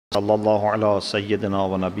صلى الله على سيدنا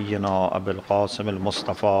ونبينا أبي القاسم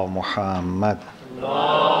المصطفى محمد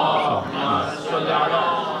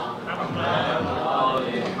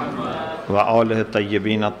وآله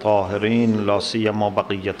الطيبين الطاهرين لا سيما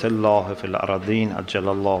بقية الله في الأرضين عجل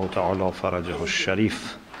الله تعالى فرجه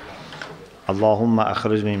الشريف. اللهم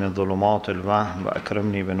أخرجني من ظلمات الوهم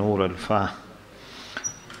وأكرمني بنور الفهم.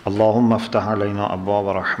 اللهم افتح علينا أبواب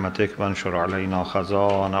رحمتك وانشر علينا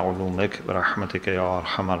خزائن علومك برحمتك يا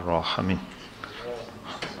أرحم الراحمين.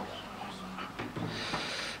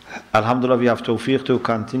 Alhamdulillah, we have tawfiq to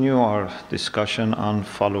continue our discussion on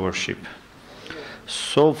followership.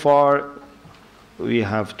 So far, we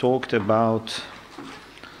have talked about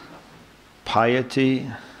piety,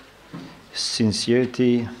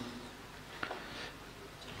 sincerity,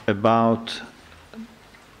 about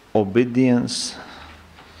obedience,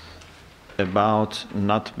 about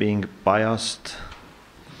not being biased,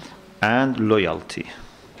 and loyalty.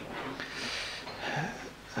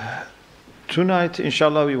 Tonight,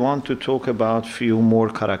 inshallah, we want to talk about few more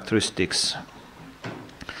characteristics.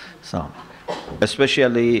 So,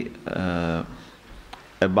 especially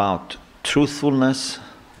about truthfulness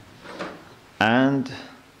and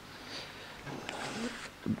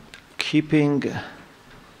keeping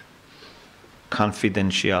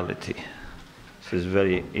confidentiality. This is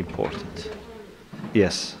very important.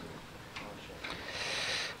 Yes.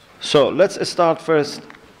 So let's start first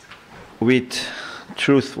with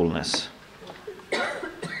truthfulness.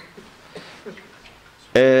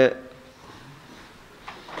 A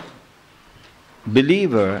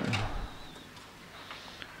believer,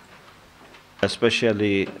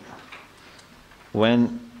 especially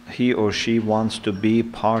when he or she wants to be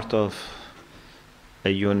part of a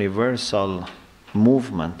universal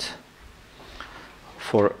movement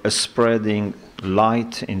for spreading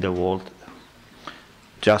light in the world,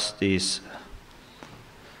 justice,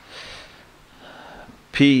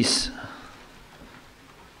 peace,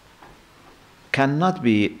 cannot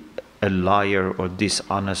be a liar or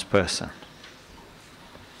dishonest person.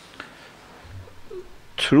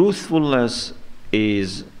 Truthfulness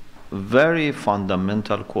is very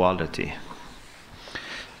fundamental quality.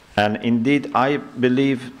 And indeed, I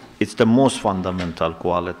believe it's the most fundamental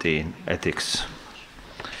quality in ethics.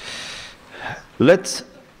 Let's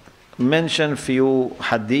mention few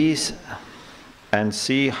hadiths and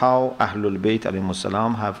see how Ahlul Bayt alayhimus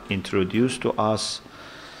salam have introduced to us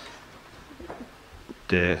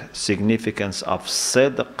the significance of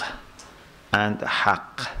sidq and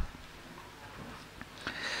haqq.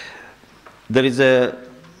 There is a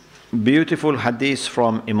beautiful hadith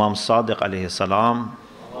from Imam Sadiq alayhi salam,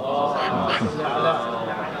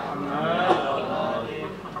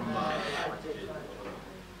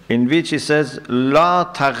 in which he says,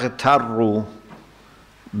 لا تغتروا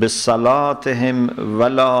بصلاتهم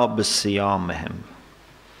ولا بصيامهم.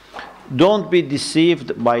 Don't be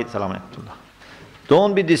deceived by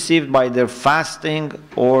Don't be deceived by their fasting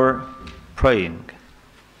or praying.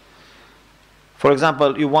 For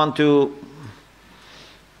example, you want to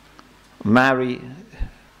marry,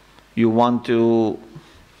 you want to,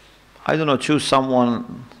 choose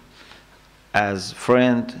someone as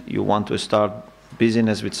friend, you want to start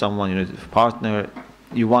business with someone, partner,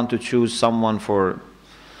 you want to choose someone for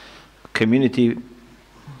community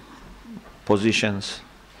positions.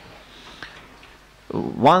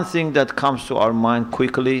 One thing that comes to our mind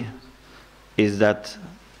quickly is that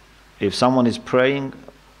if someone is praying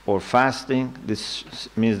or fasting, this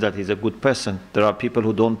means that he's a good person. There are people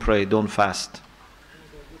who don't pray, don't fast.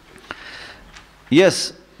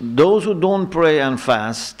 Yes, those who don't pray and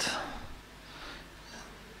fast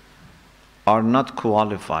are not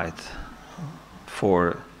qualified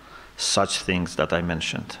for such things that I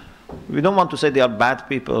mentioned. We don't want to say they are bad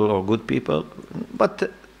people or good people,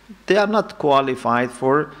 but they are not qualified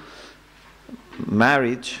for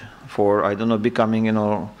marriage, for,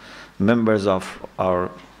 becoming, members of our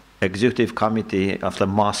executive committee of the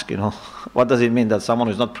mosque, What does it mean that someone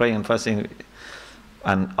who is not praying and fasting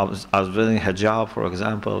and observing hijab, for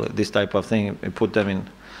example, this type of thing, put them in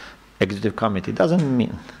executive committee? Doesn't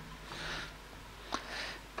mean.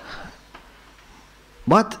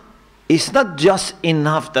 But it's not just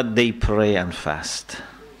enough that they pray and fast.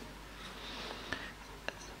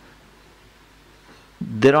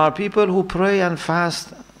 There are people who pray and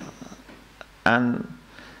fast and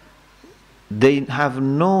they have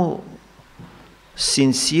no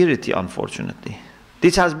sincerity, unfortunately.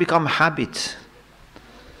 This has become habit.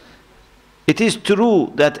 It is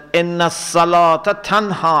true that إِنَّ الصَّلَاةَ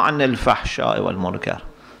تَنْهَى عَنِ الْفَحْشَاءِ وَالْمُنْكَرِ.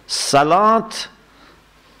 Salat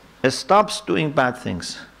stops doing bad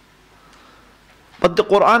things. But the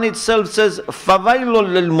Quran itself says, فَوَيْلٌ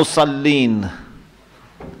لِلْمُصَلِّينَ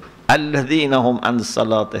الَّذِينَ هُمْ عَنْ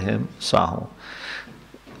صَلَاتِهِمْ سَاهُونَ.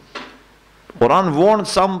 Quran warned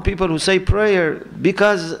some people who say prayer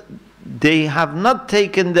because they have not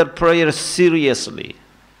taken their prayer seriously.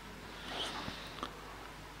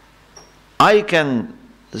 I can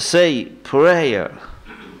say prayer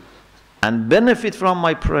and benefit from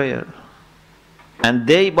my prayer, and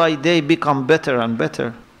day by day become better and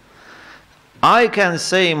better. I can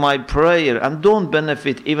say my prayer and don't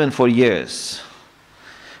benefit even for years.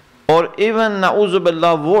 Or even, na'udhu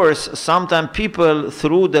billah, worse, sometimes people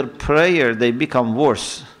through their prayer they become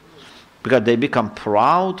worse. Because they become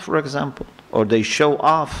proud, for example, or they show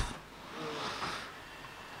off.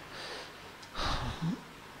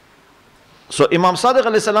 So Imam Sadiq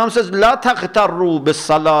alayhi salam says, لا تغتروا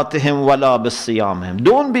بصلاتهم ولا بصيامهم.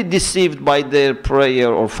 Don't be deceived by their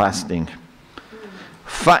prayer or fasting.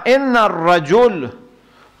 فإن الرجل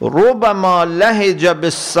ربما لهج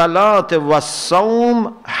بالصلاة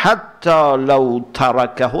والصوم حتى لو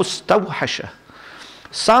تركه استوحشه.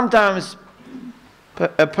 Sometimes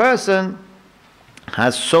a person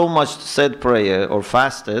has so much said prayer or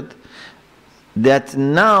fasted that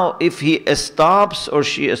now if he stops or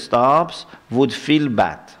she stops would feel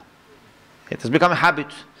bad. It has become a habit.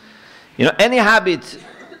 You know, any habit,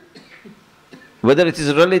 whether it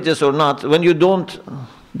is religious or not, when you don't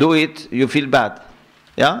do it, you feel bad.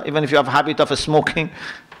 Yeah? Even if you have a habit of smoking,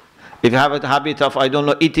 if you have a habit of, I don't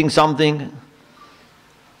know, eating something,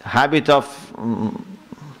 habit of,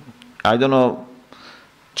 I don't know,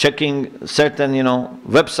 checking certain,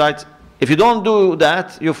 websites. If you don't do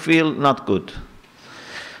that, you feel not good.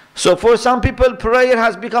 So for some people, prayer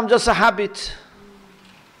has become just a habit.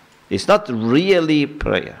 It's not really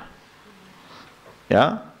prayer.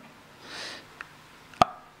 Yeah?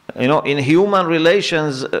 In human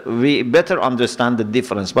relations, we better understand the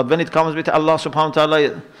difference. But when it comes with Allah subhanahu wa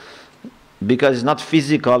ta'ala, because it's not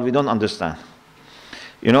physical, we don't understand.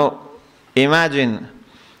 Imagine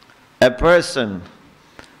a person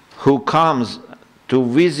who comes to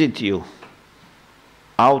visit you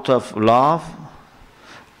out of love,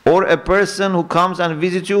 or a person who comes and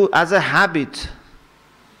visits you as a habit,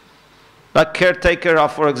 like caretaker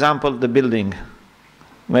of, for example, the building.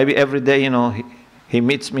 Maybe every day, he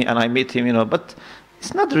meets me and I meet him, but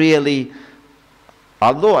it's not really,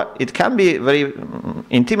 although it can be very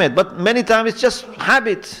intimate, but many times it's just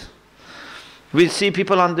habit. We see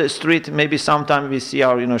people on the street, maybe sometimes we see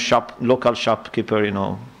our, local shopkeeper,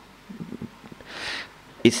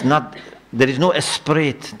 It's not, there is no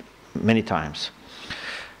esprit many times.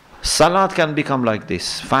 Salat can become like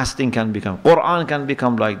this, fasting can become, Quran can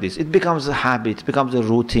become like this. It becomes a habit, it becomes a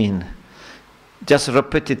routine, just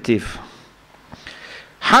repetitive.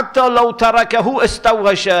 حتى لو تركه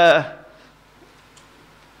استوحش.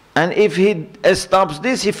 And if he stops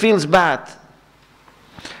this, he feels bad.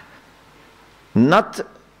 Not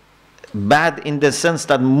bad in the sense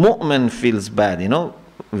that mu'min feels bad,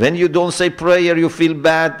 When you don't say prayer, you feel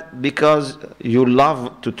bad because you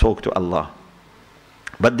love to talk to Allah.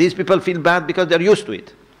 But these people feel bad because they're used to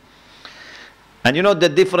it. And the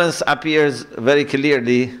difference appears very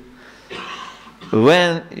clearly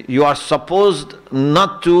when you are supposed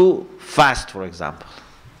not to fast, for example.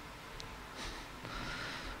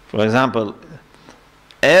 For example,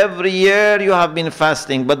 every year you have been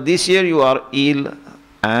fasting, but this year you are ill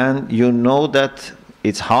and you know that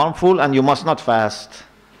it's harmful and you must not fast.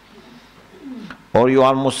 Or you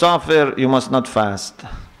are musafir, you must not fast.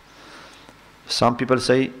 Some people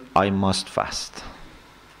say, I must fast.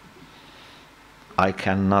 I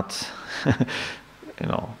cannot,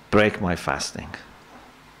 break my fasting.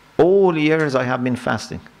 All years I have been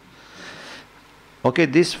fasting. Okay,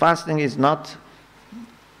 this fasting is not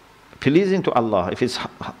pleasing to Allah. If it's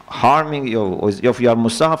harming you, or if you are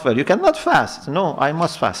musafir, you cannot fast. No, I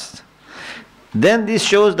must fast. Then this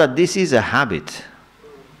shows that this is a habit.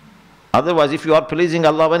 Otherwise, if you are pleasing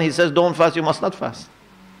Allah when He says don't fast, you must not fast.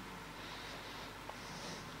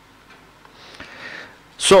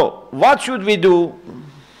 So, what should we do?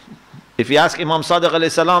 If we ask Imam Sadiq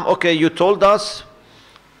alayhi salam, okay, you told us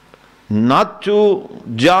not to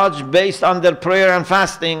judge based on their prayer and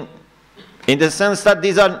fasting, in the sense that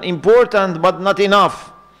these are important but not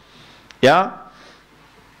enough. Yeah?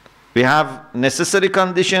 We have necessary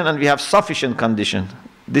condition and we have sufficient condition.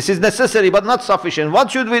 This is necessary but not sufficient.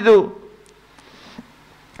 What should we do?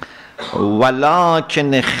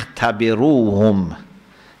 وَلَكِنْ اخْتَبِرُوهُمْ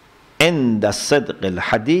عِنْدَ صِدْقِ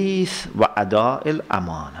الْحَدِيثِ وَأَدَاءِ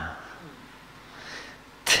الْأَمَانَةِ.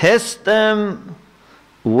 Test them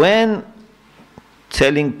when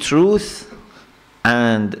telling truth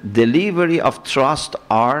and delivery of trust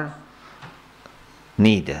are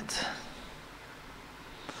needed.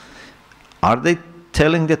 Are they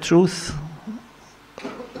telling the truth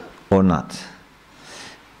or not?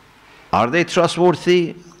 Are they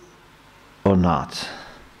trustworthy or not?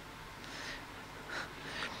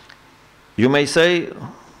 You may say,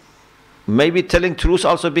 maybe telling truth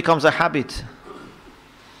also becomes a habit.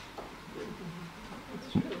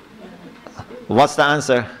 What's the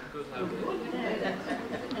answer?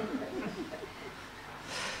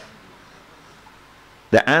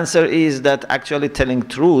 The answer is that actually telling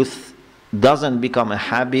truth doesn't become a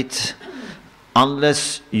habit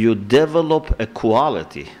unless you develop a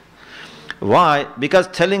quality. Why? Because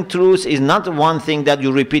telling truth is not one thing that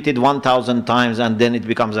you repeat it 1,000 times and then it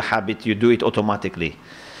becomes a habit, you do it automatically.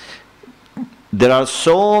 There are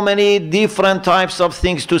so many different types of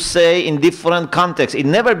things to say in different contexts. It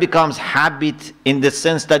never becomes habit in the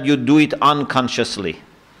sense that you do it unconsciously.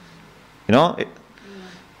 You know?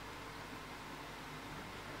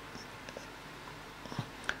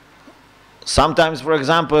 Sometimes, for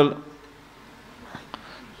example,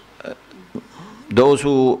 those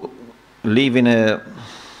who live in a,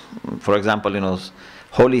 for example,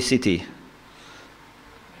 holy city,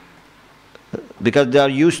 because they are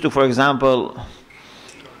used to, for example,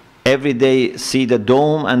 every day see the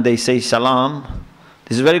dome and they say salam,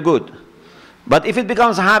 this is very good. But if it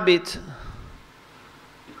becomes a habit,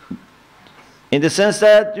 in the sense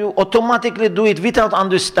that you automatically do it without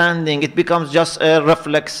understanding, it becomes just a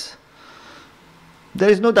reflex, there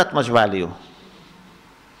is not that much value.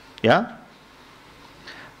 Yeah?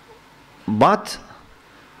 But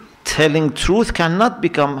telling truth cannot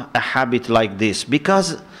become a habit like this,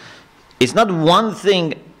 because it's not one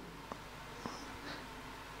thing.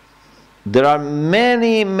 There are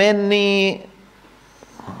many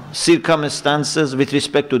circumstances with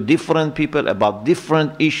respect to different people about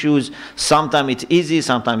different issues. Sometimes it's easy,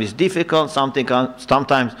 sometimes it's difficult,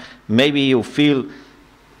 sometimes maybe you feel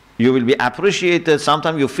you will be appreciated,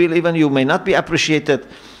 sometimes you feel even you may not be appreciated.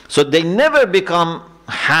 So they never become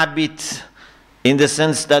habit in the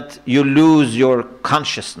sense that you lose your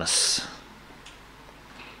consciousness.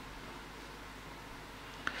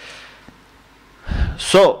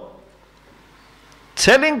 So,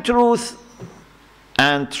 telling truth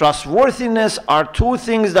and trustworthiness are two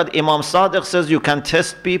things that Imam Sadiq says you can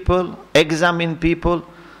test people, examine people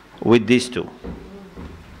with these two.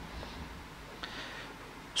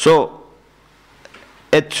 So,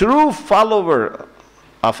 a true follower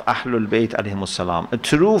of Ahlul Bayt alayhimus salam, a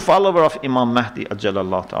true follower of Imam Mahdi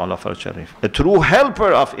ajjalallahu ta'ala faraj sharif, a true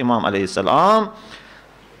helper of Imam alayhi salam,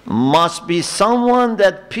 must be someone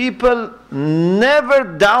that people never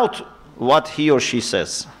doubt what he or she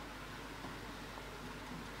says.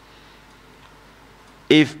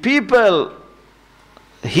 If people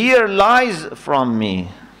hear lies from me,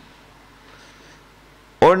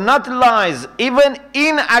 or not lies, even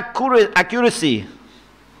inaccuracy,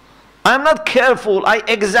 I'm not careful, I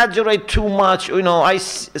exaggerate too much, I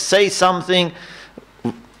say something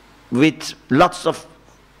with lots of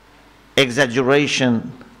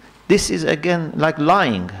exaggeration. This is again like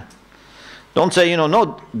lying. Don't say,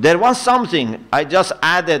 no, there was something, I just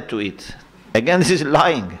added to it. Again, this is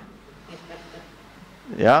lying.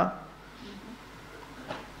 Yeah?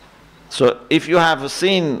 So if you have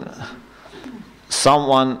seen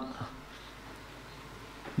someone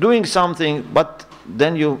doing something, but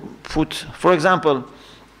then you put, for example,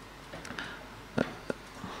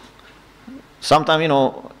 sometimes,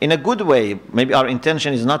 in a good way, maybe our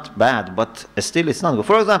intention is not bad, but still it's not good.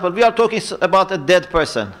 For example, we are talking about a dead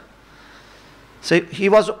person. Say, he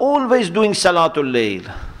was always doing Salatul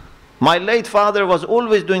Layl. My late father was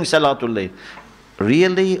always doing Salatul Layl.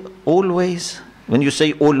 Really? Always? When you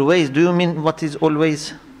say always, do you mean what is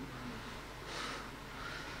always?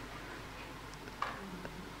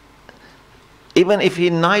 Even if he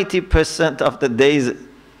 90% of the days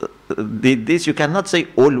did this, you cannot say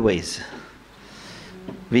always.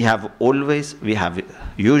 We have always, we have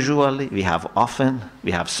usually, we have often,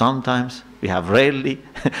 we have sometimes, we have rarely.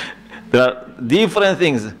 There are different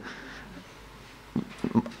things.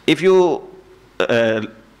 If you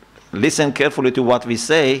listen carefully to what we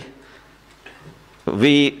say,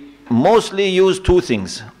 we mostly use two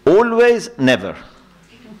things: always, never.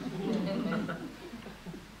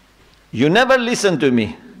 You never listen to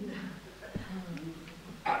me.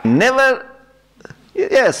 Never,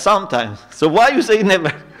 yes, sometimes. So why you say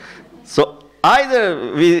never? So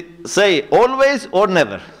either we say always or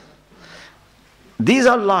never. These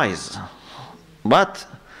are lies, but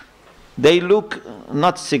they look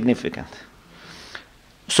not significant.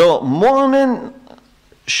 So Mu'min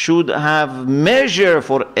should have measure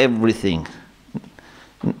for everything.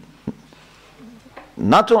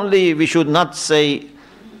 Not only we should not say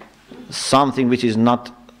something which is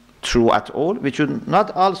not true at all, we should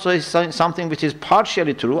not also say something which is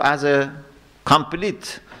partially true as a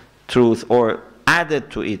complete truth, or added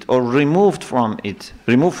to it, or removed from it.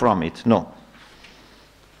 No.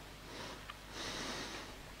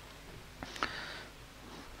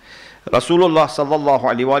 Rasulullah sallallahu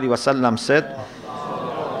alaihi wasallam said,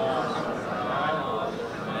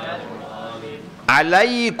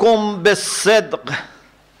 "Alaykum bis-sidq,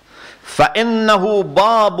 فإنه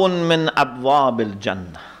باب من أبواب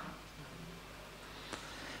الجنة."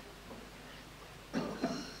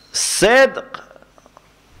 Sidq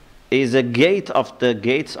is a gate of the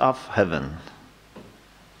gates of heaven,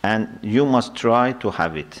 and you must try to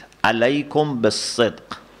have it. Alaykum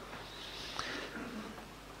bis-sidq.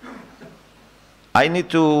 I need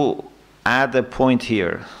to add a point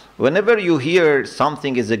here. Whenever you hear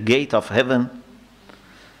something is a gate of heaven,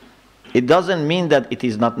 it doesn't mean that it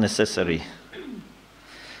is not necessary.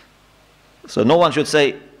 So no one should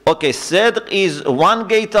say, okay, Sidq is one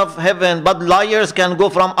gate of heaven, but liars can go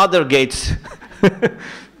from other gates.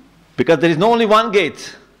 Because there is no only one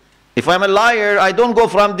gate. If I'm a liar, I don't go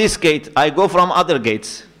from this gate, I go from other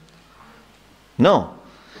gates. No.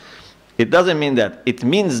 It doesn't mean that. It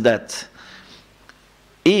means that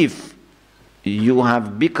if you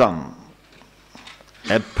have become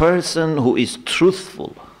a person who is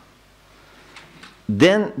truthful,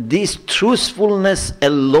 then this truthfulness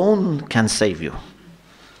alone can save you.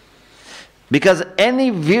 Because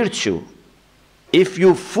any virtue, if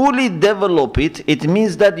you fully develop it, it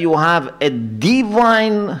means that you have a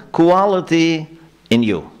divine quality in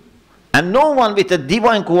you. And no one with a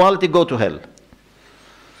divine quality go to hell.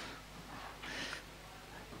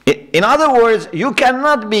 In other words, you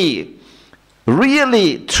cannot be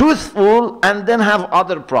really truthful and then have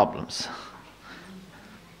other problems.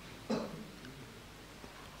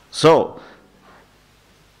 So,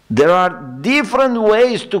 there are different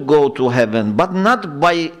ways to go to heaven, but not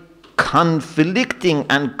by conflicting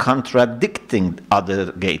and contradicting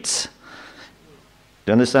other gates.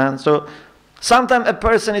 Do you understand? So, sometimes a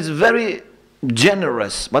person is very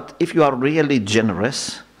generous, but if you are really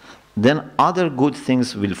generous, then other good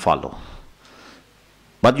things will follow.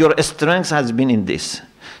 But your strength has been in this.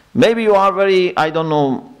 Maybe you are very, I don't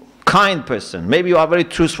know, kind person. Maybe you are a very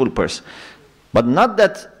truthful person. But not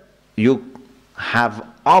that you have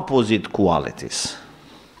opposite qualities.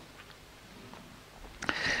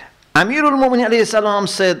 Amirul Mu'minin alayhi salam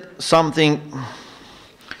said something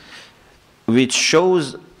which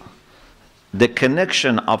shows the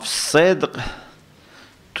connection of Sidq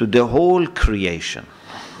to the whole creation.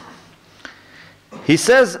 He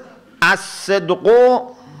says,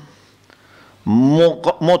 "As-sidqu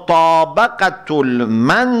mutabaqatul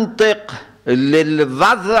mantiq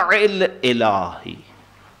lil-wad'il ilahi.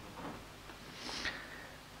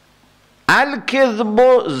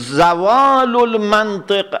 Al-kidhbu zawalul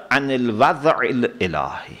mantiq anil wad'il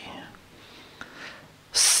ilahi."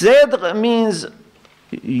 Sidq means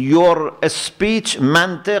your speech,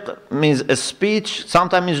 mantiq means a speech,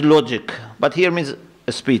 sometimes means logic, but here means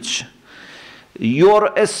a speech.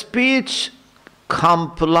 Your speech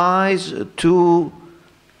complies to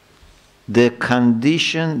the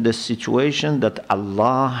condition, the situation that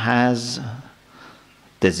Allah has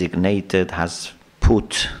designated, has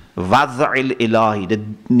put. Wad'il ilahi, the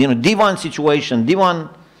divine situation, divine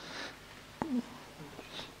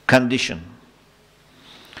condition.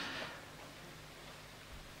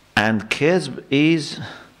 And kizb is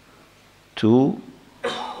to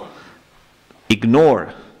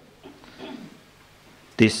ignore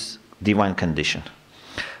this divine condition.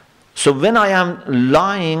 So when I am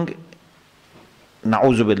lying,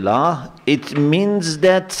 na'udhu billah, it means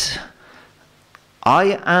that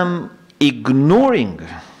I am ignoring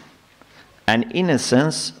and in a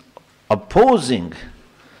sense opposing,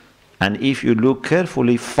 and if you look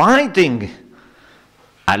carefully, fighting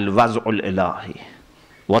al-waz'ul ilahi.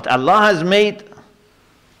 What Allah has made,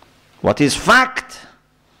 what is fact,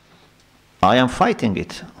 I am fighting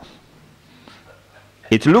it.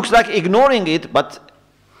 It looks like ignoring it, but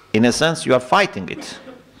in a sense you are fighting it.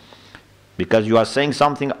 Because you are saying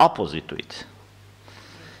something opposite to it.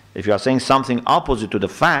 If you are saying something opposite to the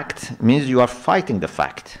fact, it means you are fighting the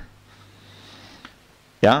fact.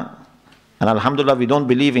 Yeah? And alhamdulillah, we don't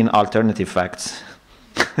believe in alternative facts.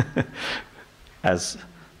 As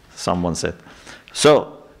someone said.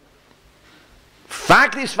 So,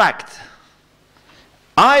 fact is fact.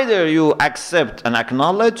 Either you accept and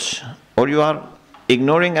acknowledge, or you are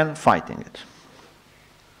ignoring and fighting it.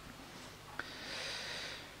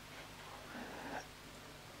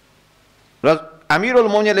 Amir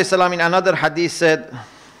al-Mu'minin alayhi salam in another hadith said,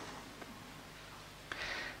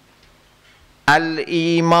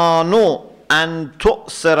 Al-imanu an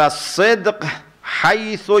tu'sira as-sidq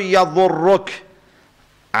haythu yadhurruk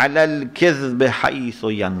ala al-kidhb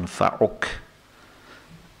haythu yanfa'uk.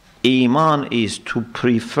 Iman is to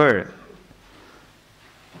prefer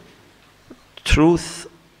truth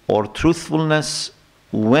or truthfulness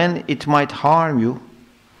when it might harm you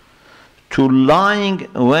to lying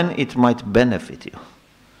when it might benefit you.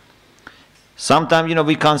 Sometimes,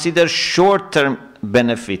 we consider short-term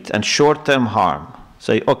benefit and short-term harm.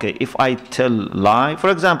 Say, okay, if I tell lie,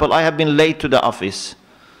 for example, I have been late to the office.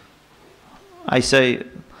 I say,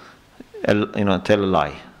 tell a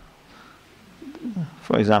lie.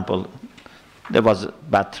 For example, there was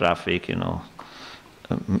bad traffic,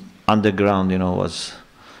 underground, was,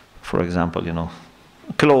 for example,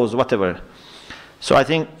 closed, whatever. So I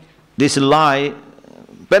think this lie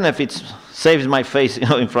benefits, saves my face,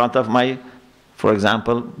 in front of my, for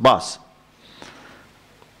example, boss.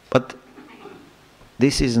 But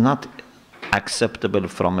this is not acceptable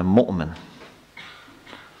from a mu'min.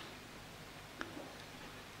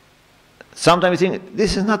 Sometimes we think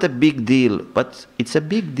this is not a big deal, but it's a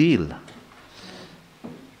big deal.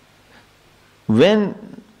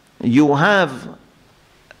 When you have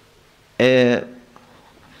a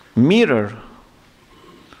mirror,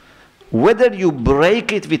 whether you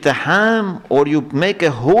break it with a hammer or you make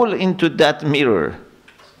a hole into that mirror,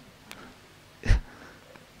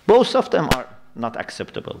 both of them are not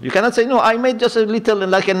acceptable. You cannot say, no, I made just a little,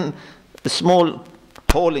 like a small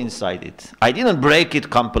hole inside it. I didn't break it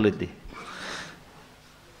completely.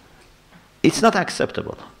 It's not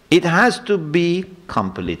acceptable. It has to be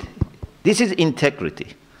complete. This is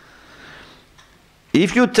integrity.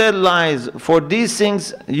 If you tell lies for these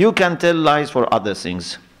things, you can tell lies for other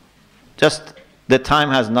things. Just the time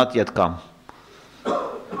has not yet come.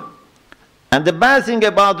 And the bad thing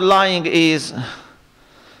about lying is,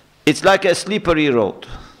 it's like a slippery road.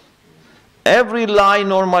 Every lie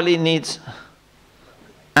normally needs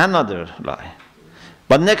another lie.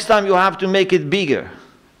 But next time you have to make it bigger,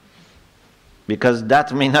 because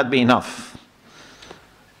that may not be enough.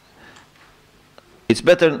 It's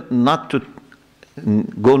better not to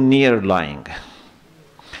go near lying.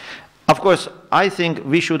 Of course, I think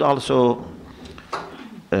we should also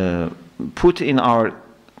put in our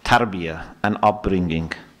tarbiyah and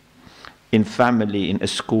upbringing, in family, in a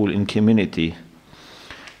school, in community,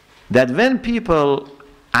 that when people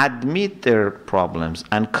admit their problems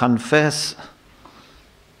and confess,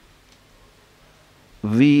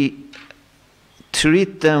 we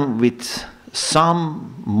treat them with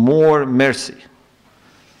some more mercy.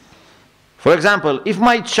 For example, if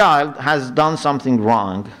my child has done something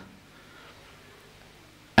wrong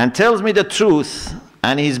and tells me the truth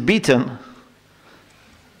and he's beaten,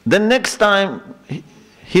 the next time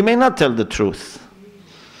he may not tell the truth.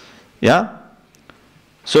 Yeah?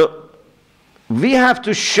 So we have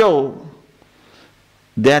to show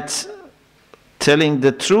that telling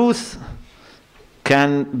the truth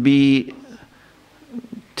can be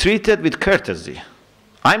treated with courtesy.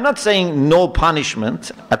 I'm not saying no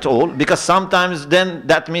punishment at all, because sometimes then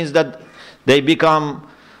that means that they become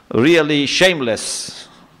really shameless.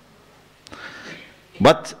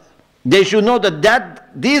 But they should know that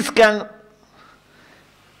this can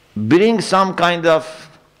bring some kind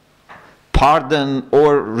of pardon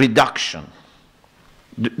or reduction.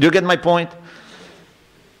 Do you get my point?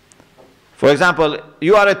 For example,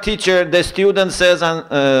 you are a teacher, the student says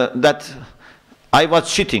that I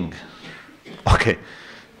was cheating. Okay.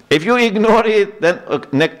 If you ignore it, then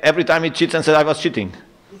every time he cheats and says, I was cheating.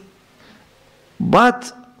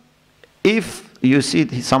 But if you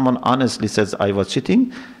see someone honestly says, I was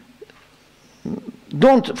cheating,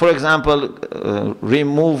 don't, for example,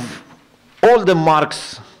 remove all the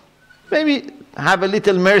marks. Maybe have a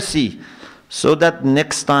little mercy so that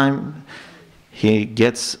next time he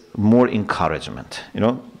gets more encouragement.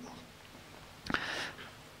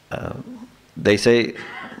 They say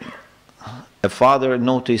a father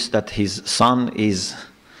noticed that his son is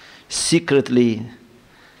secretly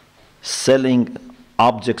selling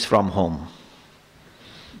objects from home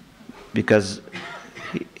because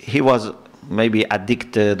he was maybe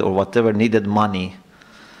addicted or whatever, needed money.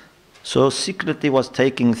 So secretly was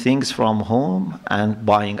taking things from home and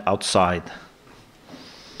buying outside.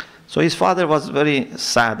 So his father was very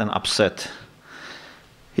sad and upset.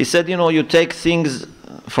 He said, you take things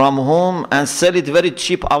from home and sell it very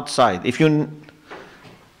cheap outside. If you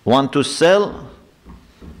want to sell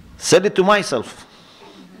it to myself.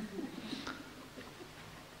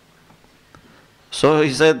 So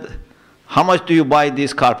he said, how much do you buy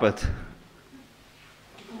this carpet?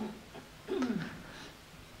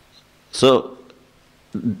 So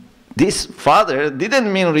this father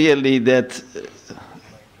didn't mean really that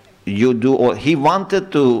you do, or he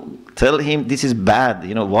wanted to tell him this is bad,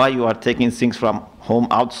 why you are taking things from home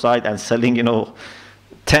outside and selling,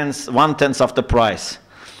 1/10 of the price.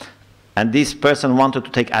 And this person wanted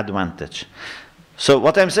to take advantage. So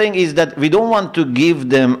what I'm saying is that we don't want to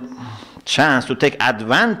give them chance to take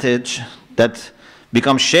advantage, that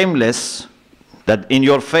become shameless, that in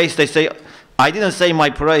your face they say, I didn't say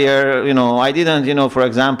my prayer, I didn't, for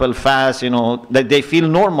example, fast, that they feel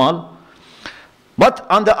normal. But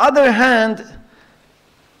on the other hand,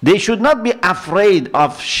 they should not be afraid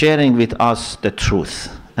of sharing with us the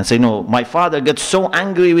truth and say, no, my father gets so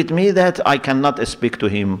angry with me that I cannot speak to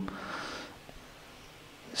him.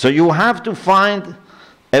 So you have to find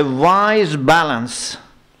a wise balance,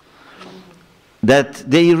 that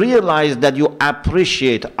they realize that you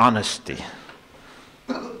appreciate honesty.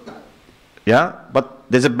 Yeah, but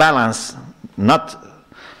there's a balance, not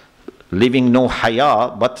living no haya,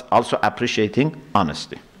 but also appreciating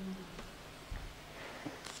honesty.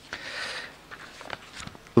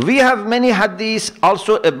 We have many hadiths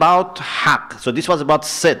also about haqq. So this was about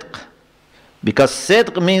sidq, because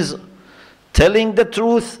sidq means telling the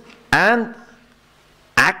truth and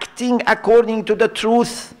acting according to the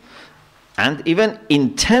truth and even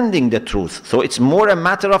intending the truth. So it's more a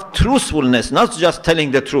matter of truthfulness, not just telling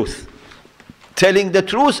the truth. Telling the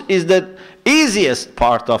truth is the easiest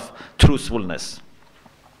part of truthfulness.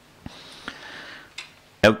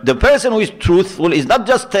 The person who is truthful is not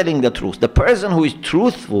just telling the truth. The person who is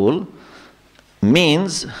truthful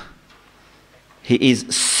means he is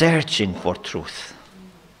searching for truth.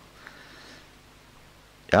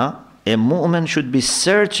 Yeah? A mu'min should be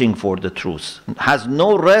searching for the truth. Has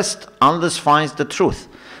no rest unless finds the truth.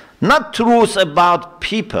 Not truth about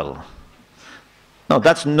people. No,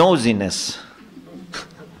 that's nosiness.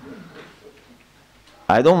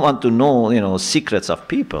 I don't want to know, secrets of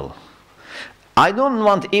people. I don't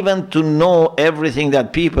want even to know everything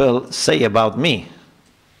that people say about me.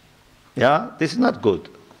 Yeah, this is not good.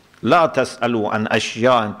 لا تسألوا عن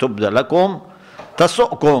أشياء تبدأ لكم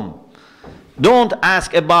تسؤكم. Don't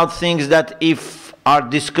ask about things that if are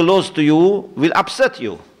disclosed to you will upset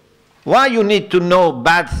you. Why you need to know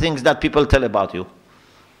bad things that people tell about you?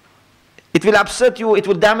 It will upset you, it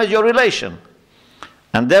will damage your relation.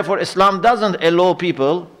 And therefore Islam doesn't allow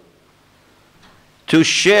people to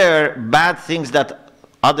share bad things that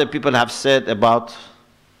other people have said about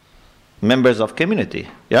members of community.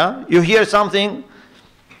 Yeah? You hear something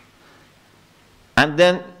and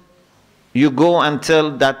then you go and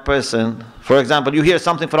tell that person. For example, you hear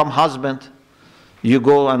something from husband, you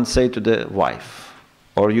go and say to the wife.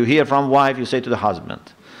 Or you hear from wife, you say to the husband.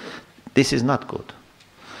 This is not good.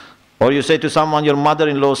 Or you say to someone, your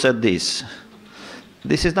mother-in-law said this.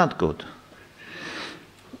 This is not good.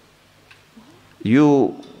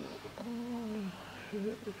 You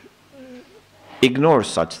ignore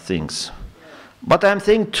such things. But I'm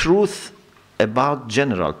saying truth about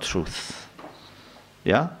general truth.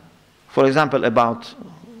 Yeah? For example, about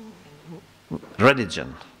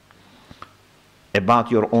religion, about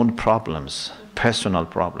your own problems, personal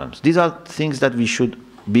problems. These are things that we should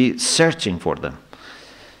be searching for them.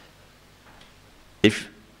 If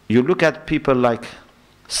you look at people like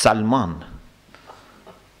Salman,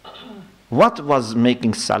 what was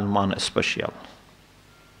making Salman special?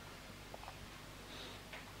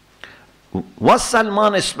 Was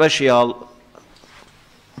Salman special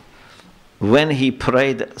when he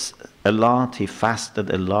prayed a lot, he fasted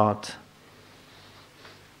a lot?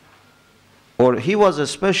 Or he was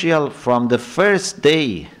special from the first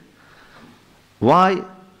day? Why?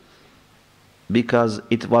 Because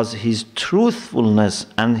it was his truthfulness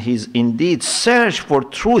and his indeed search for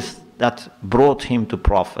truth that brought him to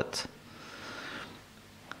Prophet.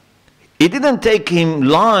 It didn't take him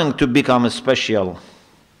long to become special,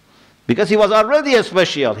 because he was already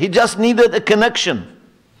special. He just needed a connection.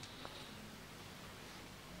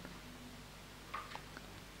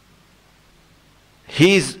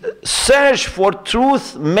 His search for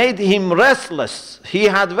truth made him restless. He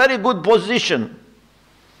had very good position.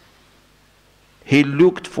 He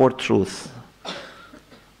looked for truth.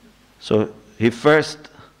 So he first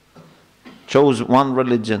chose one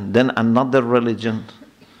religion, then another religion.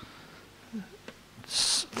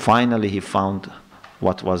 Finally he found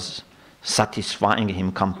what was satisfying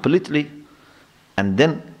him completely, and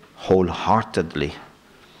then wholeheartedly.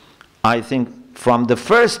 I think from the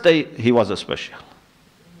first day he was special.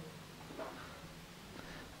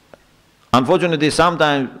 Unfortunately,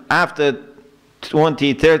 sometimes after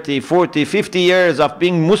 20, 30, 40, 50 years of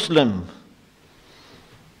being Muslim,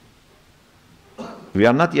 we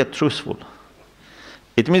are not yet truthful.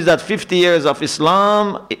 It means that 50 years of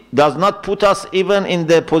Islam does not put us even in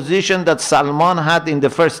the position that Salman had in the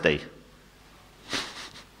first day.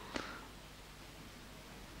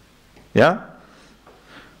 Yeah?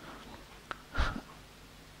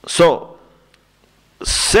 So,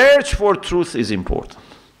 search for truth is important.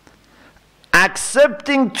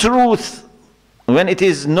 Accepting truth when it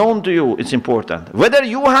is known to you is important. Whether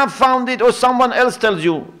you have found it or someone else tells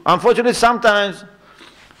you. Unfortunately, sometimes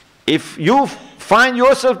if you find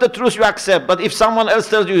yourself the truth, you accept. But if someone else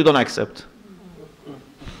tells you, you don't accept.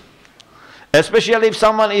 Especially if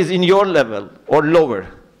someone is in your level or lower.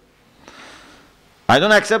 I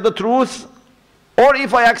don't accept the truth, or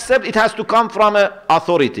if I accept, it has to come from an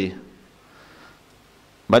authority.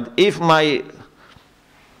 But if my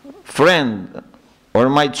friend or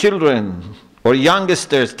my children or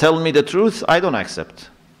youngsters tell me the truth, I don't accept.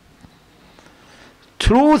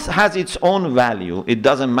 Truth has its own value. It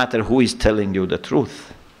doesn't matter who is telling you the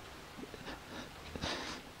truth.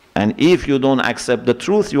 And if you don't accept the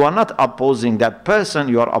truth, you are not opposing that person,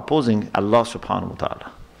 you are opposing Allah subhanahu wa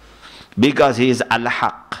ta'ala. Because He is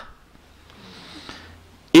al-haq.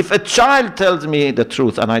 If a child tells me the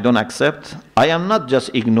truth and I don't accept, I am not just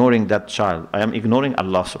ignoring that child, I am ignoring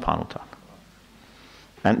Allah subhanahu wa ta'ala.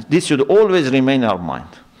 And this should always remain in our mind.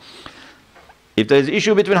 If there is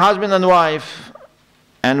issue between husband and wife,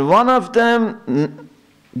 and one of them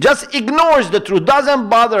just ignores the truth, doesn't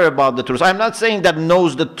bother about the truth. I'm not saying that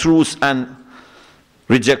knows the truth and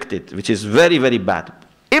reject it, which is very, very bad.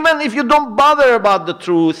 Even if you don't bother about the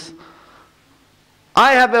truth,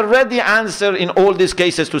 I have a ready answer in all these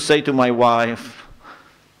cases to say to my wife,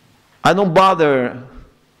 I don't bother.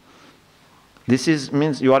 This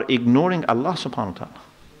means you are ignoring Allah subhanahu wa ta'ala.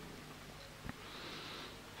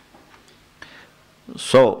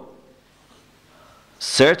 So,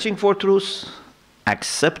 searching for truth,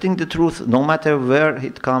 accepting the truth, no matter where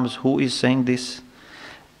it comes, who is saying this,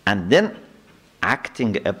 and then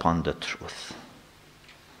acting upon the truth.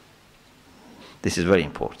 This is very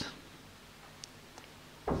important.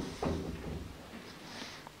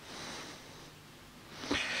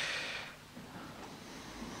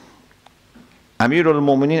 Amir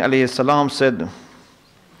al-Mu'mineen alayhi salam said,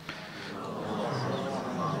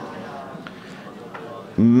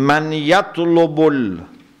 Man yatlubul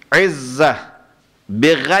izzah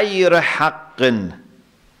bighayr haqqin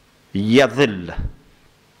yadhill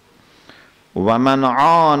wa man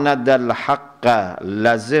aanada al-haqqa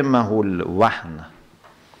lazimahu al-wahn.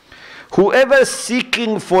 Whoever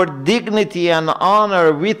seeking for dignity and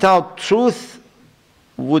honor without truth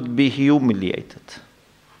would be humiliated.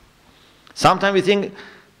 Sometimes we think,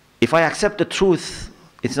 if I accept the truth,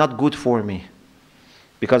 it's not good for me.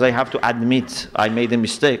 Because I have to admit I made a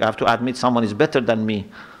mistake. I have to admit someone is better than me.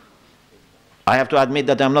 I have to admit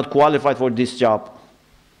that I'm not qualified for this job.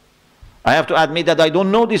 I have to admit that I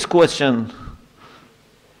don't know this question.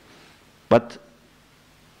 But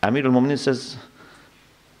Amir al-Mu'mineen says,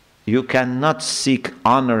 you cannot seek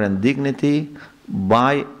honor and dignity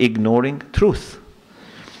by ignoring truth.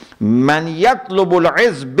 Man yatlubul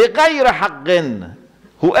izz bighayr haqqin.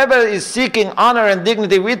 Whoever is seeking honor and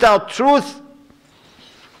dignity without truth,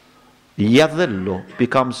 yadhillu,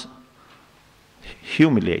 becomes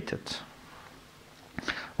humiliated.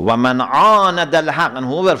 Wa man aanada al-haqq, and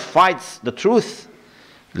whoever fights the truth,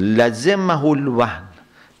 lazimahu al-wahn.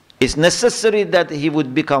 It's necessary that he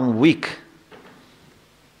would become weak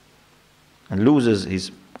and loses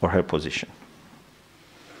his or her position.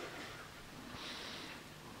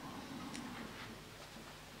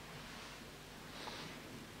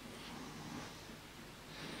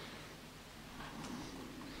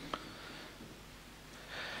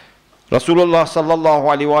 Rasulullah sallallahu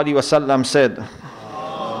alaihi wasallam said,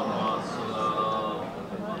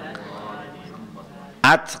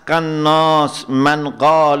 Atqan nas man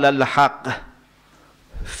qala al-haq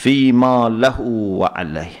fima lahu wa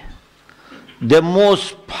alayh. The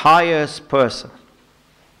most pious person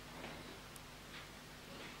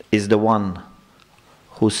is the one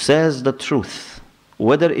who says the truth,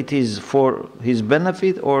 whether it is for his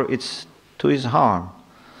benefit or it's to his harm.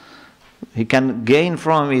 He can gain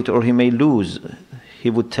from it or he may lose.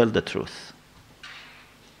 He would tell the truth.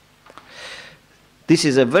 This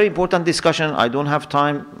is a very important discussion. I don't have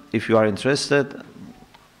time. If you are interested,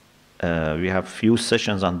 we have few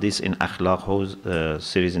sessions on this in Akhlaq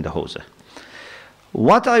series in the Hose.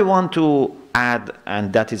 What I want to add,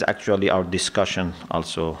 and that is actually our discussion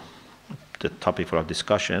also, the topic for our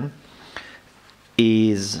discussion,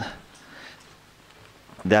 is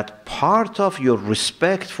that part of your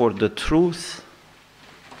respect for the truth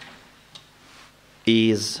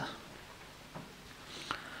is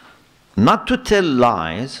not to tell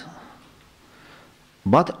lies,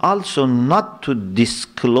 but also not to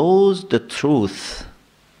disclose the truth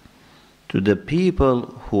to the people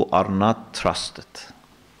who are not trusted.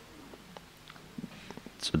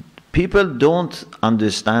 So people don't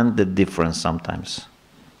understand the difference sometimes.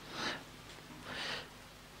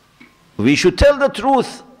 We should tell the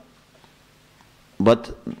truth,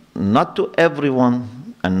 but not to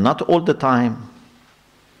everyone and not all the time.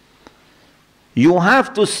 You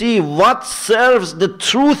have to see what serves the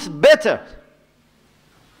truth better.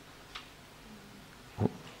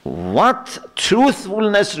 What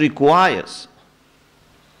truthfulness requires.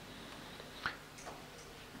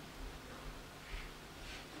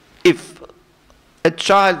 If a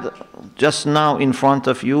child just now in front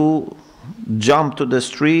of you jumped to the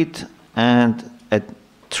street and a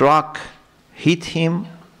truck hit him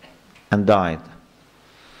and died,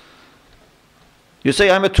 you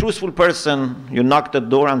say, I'm a truthful person. You knock the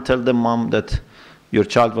door and tell the mom that your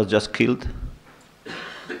child was just killed.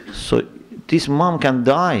 So this mom can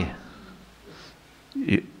die.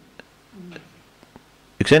 You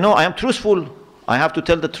say, no, I am truthful. I have to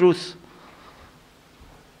tell the truth.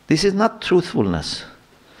 This is not truthfulness.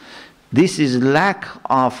 This is lack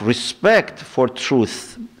of respect for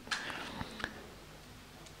truth.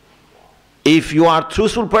 If you are a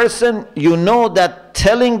truthful person, you know that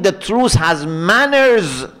telling the truth has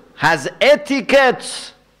manners, has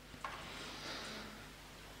etiquette.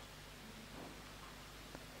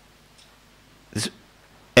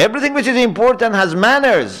 Everything which is important has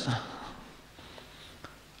manners.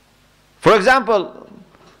 For example,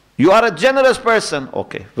 you are a generous person.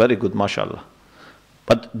 Okay, very good, mashallah.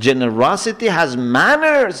 But generosity has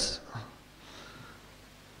manners.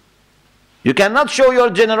 You cannot show your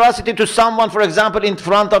generosity to someone, for example, in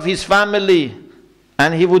front of his family,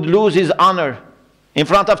 and he would lose his honor. In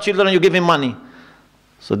front of children, you give him money.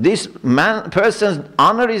 So this person's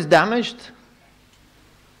honor is damaged.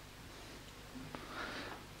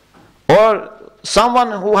 Or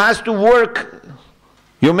someone who has to work,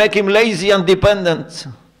 you make him lazy and dependent.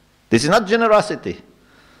 This is not generosity.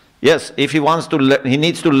 Yes, if he wants to, he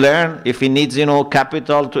needs to learn. If he needs,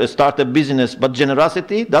 capital to start a business. But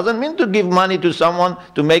generosity doesn't mean to give money to someone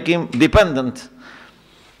to make him dependent.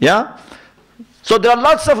 Yeah? So there are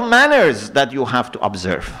lots of manners that you have to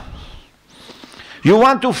observe. You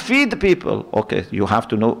want to feed people. Okay, you have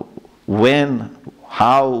to know when,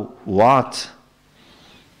 how, what.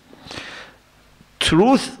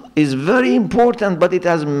 Truth is very important, but it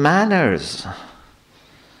has manners.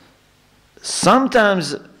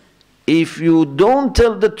 Sometimes, if you don't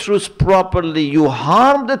tell the truth properly, you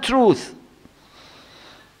harm the truth.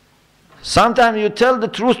 Sometimes you tell the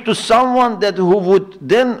truth to someone who would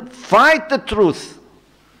then fight the truth,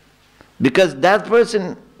 because that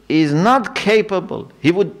person is not capable.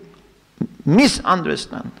 He would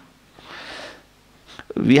misunderstand.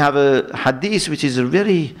 We have a hadith which is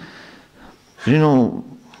very,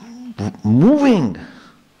 moving.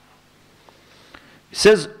 It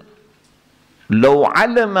says, لو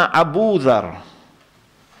علم أبو ذر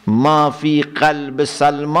ما في قلب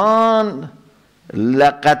سلمان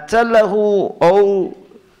لقتله أو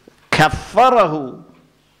كفره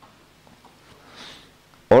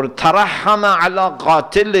or ترحم على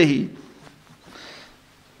قاتله.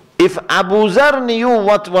 If Abu Zar knew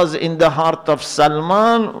what was in the heart of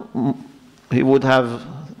Salman, he would have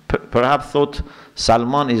perhaps thought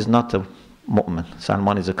Salman is not a mu'min,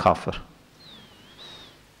 Salman is a kafir.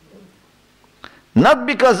 Not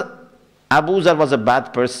because Abu Zar was a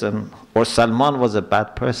bad person or Salman was a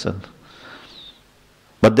bad person.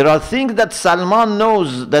 But there are things that Salman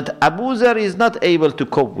knows that Abu Zar is not able to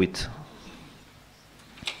cope with.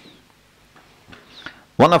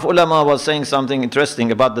 One of ulama was saying something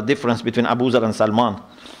interesting about the difference between Abu Zar and Salman.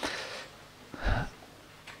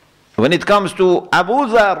 When it comes to Abu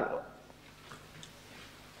Zar,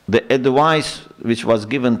 the advice which was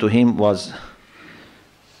given to him was,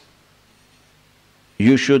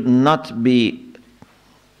 you should not be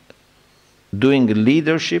doing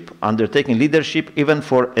leadership, undertaking leadership even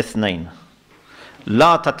for اثنين.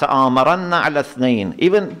 لا تتآمرن على اثنين.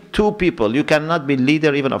 Even two people, you cannot be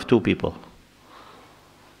leader even of two people.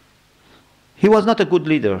 He was not a good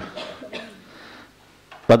leader.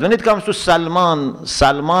 But when it comes to Salman,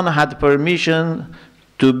 Salman had permission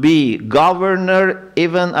to be governor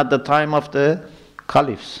even at the time of the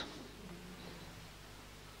caliphs.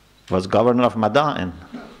 Was governor of Madain.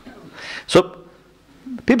 So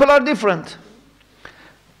people are different.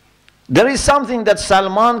 There is something that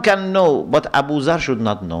Salman can know, but Abu Zar should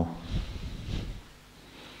not know.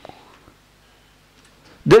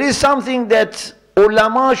 There is something that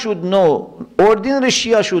ulama should know, ordinary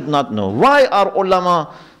Shia should not know. Why are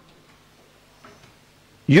ulama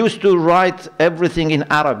used to write everything in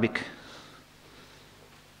Arabic?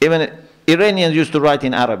 Even Iranians used to write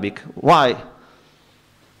in Arabic. Why?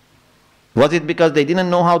 Was it because they didn't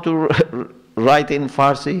know how to write in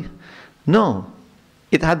Farsi? No.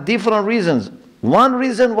 It had different reasons. One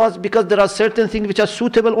reason was because there are certain things which are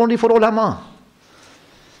suitable only for ulama.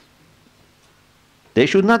 They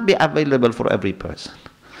should not be available for every person.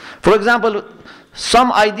 For example,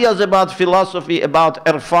 some ideas about philosophy, about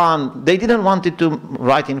irfan, they didn't want it to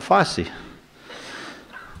write in Farsi.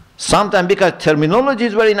 Sometimes because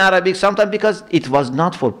terminologies were in Arabic, sometimes because it was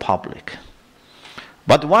not for public.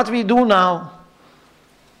 But what we do now,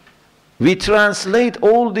 we translate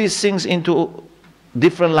all these things into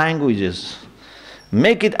different languages,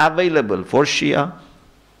 make it available for Shia,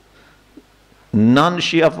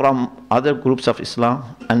 non-Shia from other groups of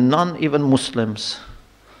Islam, and non-even Muslims.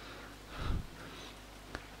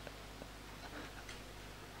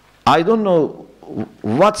 I don't know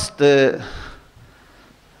what's the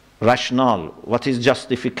rationale, what is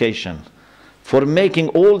justification for making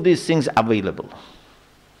all these things available.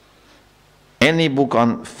 Any book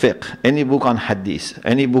on fiqh, any book on hadith,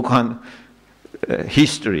 any book on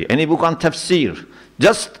history, any book on tafsir,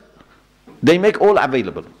 just they make all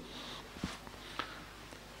available.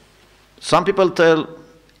 Some people tell,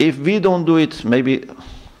 if we don't do it, maybe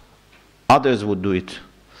others would do it.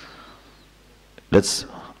 Let's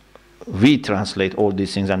retranslate all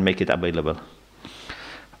these things and make it available.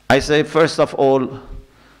 I say, first of all,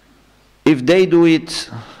 if they do it,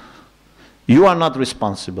 you are not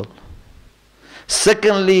responsible.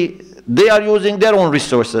 Secondly, they are using their own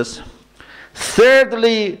resources.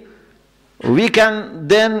 Thirdly, we can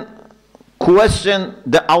then question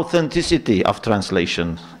the authenticity of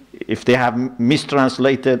translation. If they have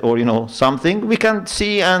mistranslated or something, we can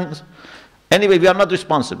see, and anyway, we are not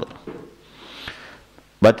responsible.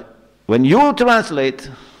 But when you translate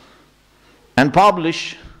and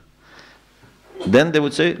publish, then they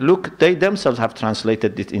would say, look, they themselves have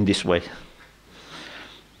translated it in this way.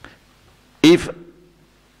 If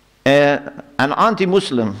an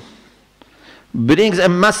anti-Muslim brings a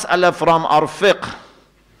mas'ala from our fiqh,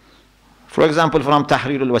 for example, from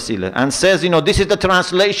Tahrir al-Wasila, and says, this is the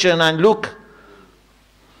translation, and look,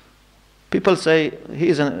 people say, he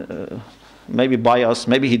is maybe biased,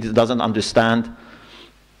 maybe he doesn't understand.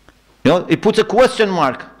 It puts a question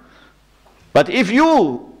mark. But if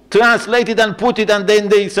you translate it and put it, and then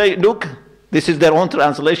they say, look, this is their own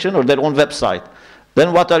translation or their own website,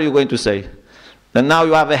 then what are you going to say? Then now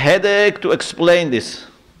you have a headache to explain this.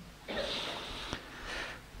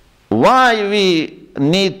 Why we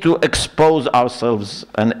need to expose ourselves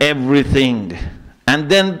and everything and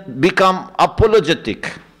then become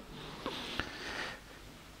apologetic?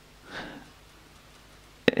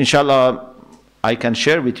 Inshallah, I can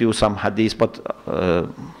share with you some hadith, but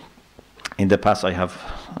in the past I have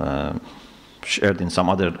shared in some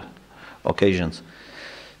other occasions,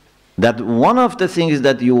 that one of the things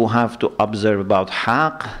that you have to observe about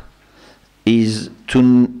haqq is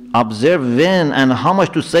to observe when and how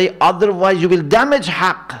much to say, otherwise you will damage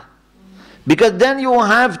haqq. Because then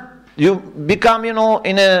you become,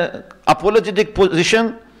 in a apologetic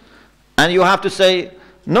position, and you have to say,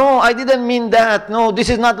 no, I didn't mean that, no, this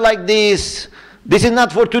is not like this, this is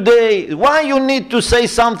not for today. Why you need to say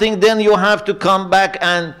something, then you have to come back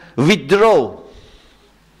and withdraw.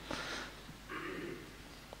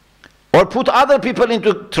 Or put other people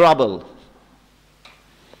into trouble.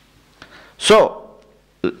 So,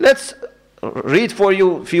 let's read for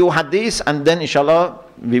you a few hadiths, and then inshallah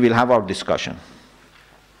we will have our discussion.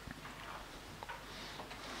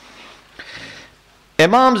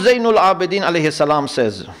 Imam Zainul Abidin alayhi salam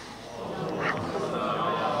says,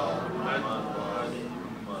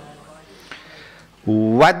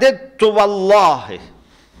 وَدِدْتُ وَاللَّهِ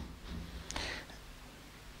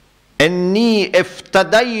إني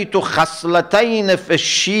افتديت خصلتين في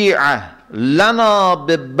الشيعة لنا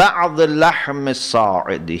ببعض لحم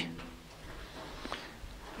الصاعد.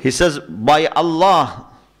 He says, by Allah,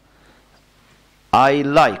 I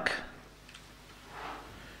like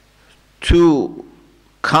to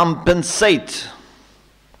compensate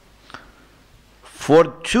for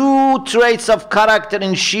two traits of character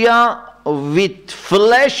in Shia with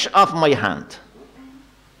flesh of my hand.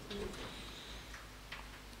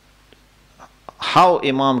 How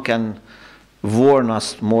Imam can warn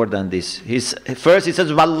us more than this? First he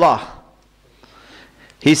says, Wallah.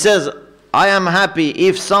 He says, I am happy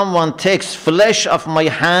if someone takes flesh of my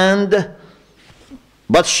hand,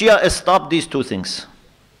 but Shia stop these two things.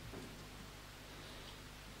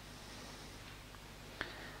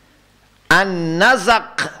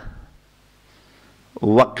 النزق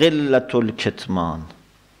وقلة الكتمان.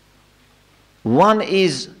 One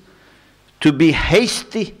is to be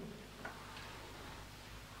hasty.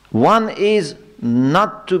 One is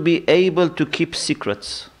not to be able to keep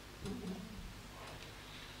secrets.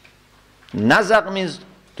 Nazaq means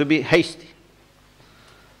to be hasty.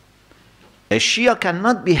 A Shia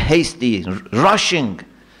cannot be hasty, rushing.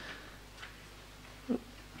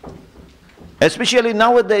 Especially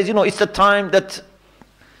nowadays, it's the time that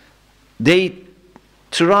they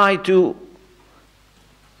try to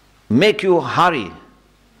make you hurry,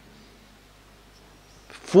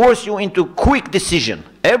 force you into quick decision.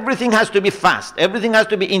 Everything has to be fast, everything has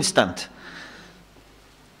to be instant.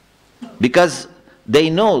 Because they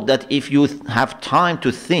know that if you have time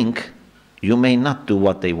to think, you may not do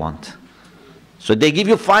what they want. So they give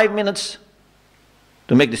you 5 minutes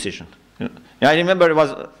to make decision. I remember it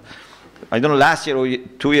was, I don't know, last year or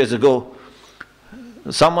 2 years ago,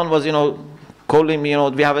 someone was, calling me,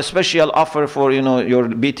 we have a special offer for, your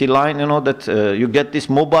BT line, that you get this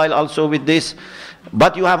mobile also with this,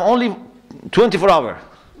 but you have only 24 hours.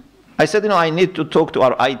 I said, I need to talk to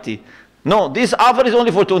our IT. No, this offer is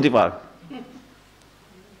only for 24 hours.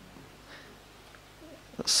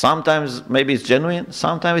 Sometimes maybe it's genuine,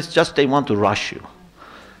 sometimes it's just they want to rush you.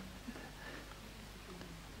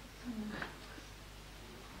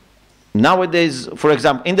 Nowadays, for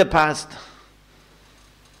example, in the past,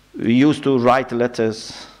 we used to write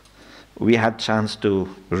letters. We had chance to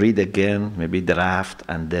read again, maybe draft,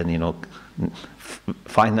 and then,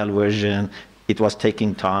 final version. It was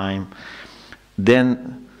taking time.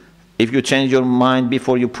 Then, if you change your mind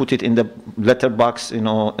before you put it in the letterbox,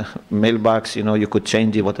 mailbox, you could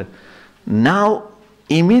change it. Whatever. Now,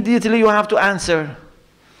 immediately you have to answer.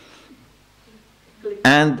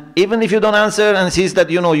 And even if you don't answer and sees that,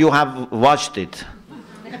 you have watched it.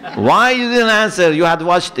 Why you didn't answer? You had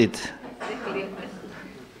watched it.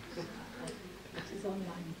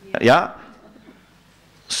 Yeah?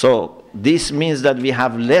 So this means that we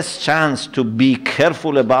have less chance to be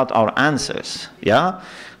careful about our answers. Yeah?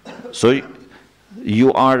 So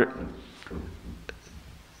you are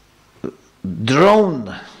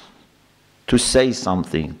drawn to say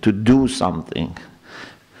something, to do something.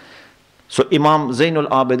 So Imam Zainul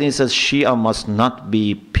Abidin says Shia must not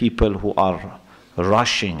be people who are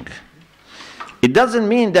rushing. It doesn't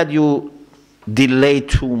mean that you delay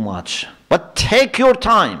too much, but take your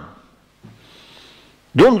time.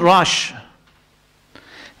 Don't rush.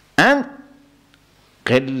 And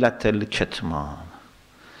قِلَّةَ الْكِتْمَانِ.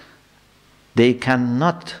 They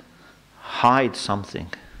cannot hide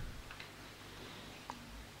something.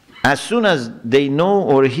 As soon as they know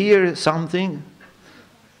or hear something,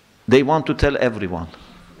 they want to tell everyone.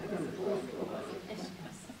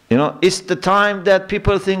 It's the time that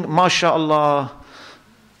people think, MashaAllah,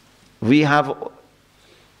 we have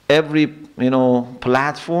every,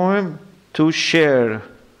 platform to share.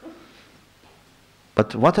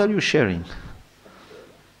 But what are you sharing?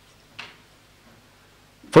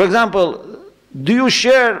 For example, do you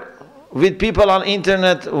share with people on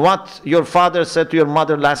internet what your father said to your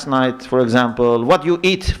mother last night, for example, what you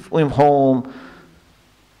eat in home?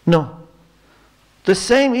 No. The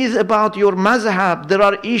same is about your mazhab. There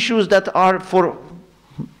are issues that are for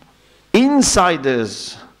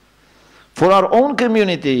insiders, for our own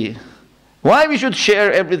community. Why we should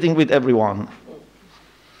share everything with everyone?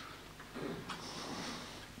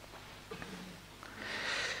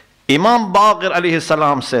 Imam Baqir alayhi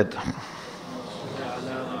salam said,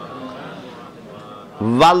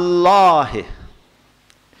 Wallahi.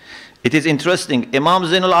 It is interesting. Imam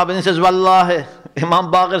Zainul Abidin says, Wallahi.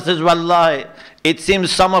 Imam Baqir says, Wallahi. It seems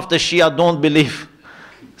some of the Shia don't believe.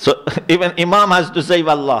 So even Imam has to say,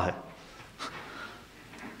 Wallahi.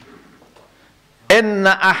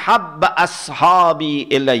 Inna ahabba ashabi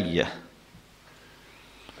ilayya.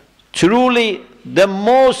 Truly, the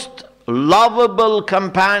most lovable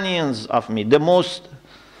companions of me, the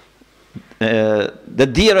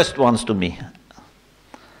dearest ones to me.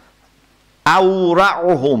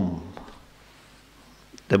 Awra'uhum,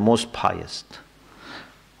 the most pious.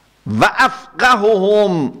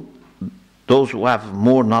 Wa'afqahuhum, those who have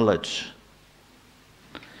more knowledge.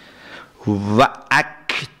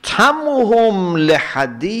 Wa'aktamuhum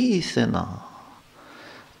lihadithina,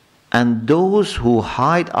 and those who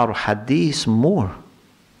hide our hadith more.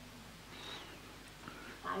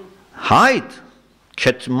 Hide,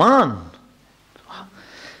 kitman.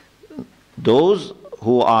 Those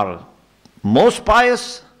who are most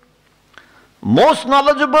pious, most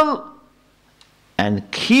knowledgeable, and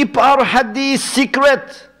keep our hadith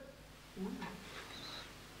secret.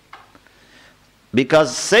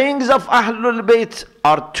 Because sayings of Ahlul Bayt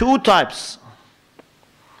are two types.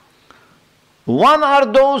 One are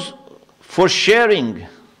those for sharing.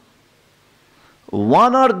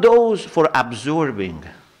 One are those for absorbing.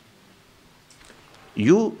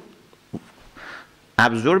 You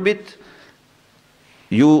absorb it.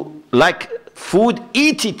 You like food,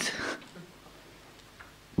 eat it.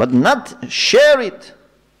 But not share it.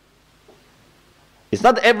 It's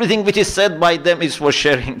not everything which is said by them is for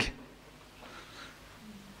sharing.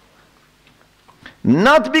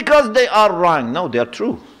 Not because they are wrong. No, they are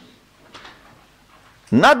true.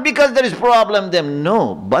 Not because there is problem them.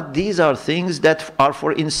 No, but these are things that are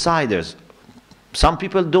for insiders. Some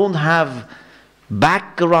people don't have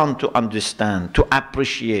background to understand, to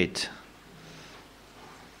appreciate.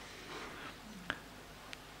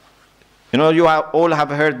 You know, you all have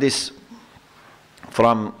heard this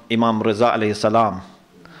from Imam Riza alayhi salam.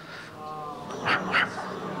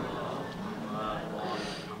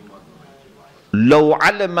 لو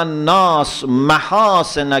علم الناس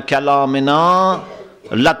محاسن كلامنا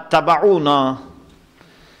لاتبعونا.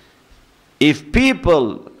 If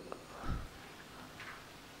people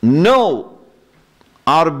know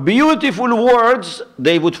our beautiful words,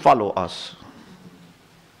 they would follow us.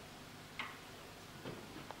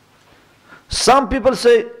 Some people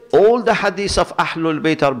say all the hadiths of Ahlul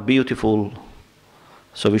Bayt are beautiful,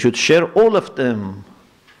 so we should share all of them.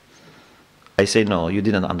 I say no, you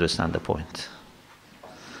didn't understand the point.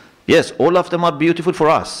 Yes, all of them are beautiful for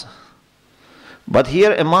us. But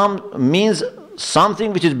here Imam means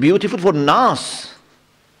something which is beautiful for Nas.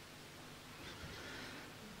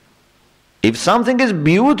 If something is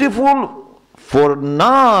beautiful for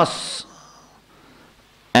Nas,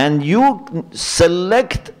 and you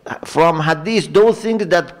select from hadith those things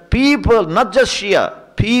that people, not just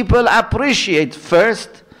Shia, people appreciate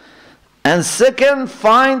first, and second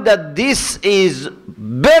find that this is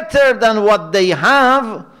better than what they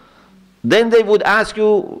have, then they would ask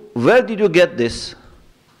you, where did you get this?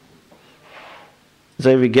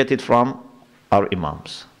 So we get it from our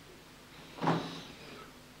Imams.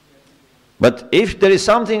 But if there is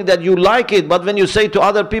something that you like it, but when you say to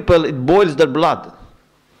other people, it boils their blood,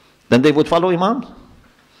 then they would follow Imams.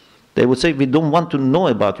 They would say, we don't want to know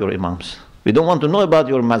about your Imams. We don't want to know about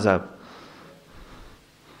your mazhab.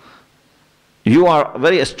 You are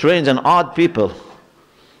very strange and odd people.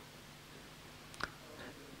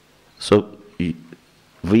 So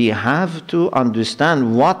we have to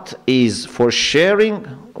understand what is for sharing,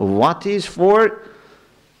 what is for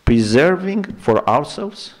preserving for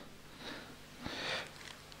ourselves.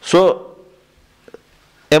 So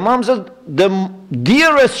Imam says, the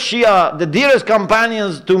dearest Shia, the dearest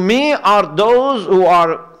companions to me are those who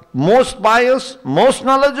are most pious, most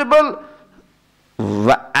knowledgeable.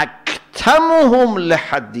 وَأَكْتَمُهُمْ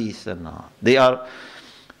لِحَدِيثِنَا. They are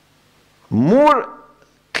more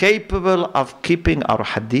capable of keeping our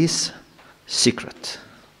hadith secret.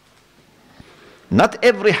 Not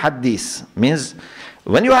every hadith means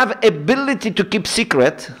when you have ability to keep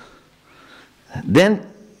secret, then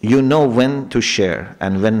you know when to share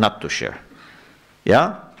and when not to share.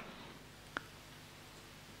 Yeah?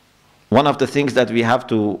 One of the things that we have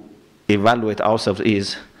to evaluate ourselves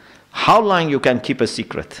is how long you can keep a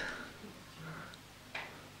secret.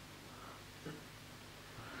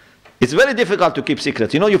 It's very difficult to keep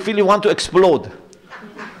secrets. You know, you feel you want to explode.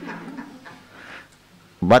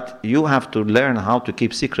 But you have to learn how to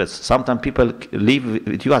keep secrets. Sometimes people leave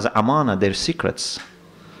with you as amana, their secrets.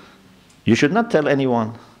 You should not tell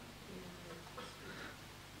anyone.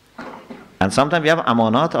 And sometimes we have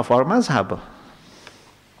amanat of our mazhab.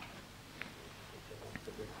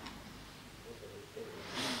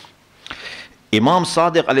 Imam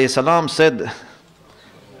Sadiq alayhi salam said,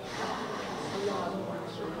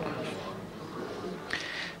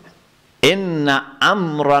 Inna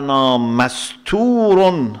amrana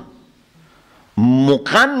masturun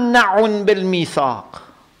muqanna'un bil mithaq.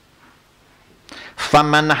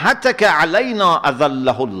 فَمَنْ هَتَكَ عَلَيْنَا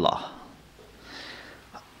أَذَلَّهُ اللَّهُ.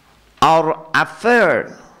 Our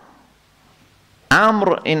affair,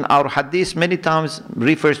 Amr in our hadith many times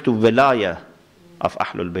refers to Wilaya of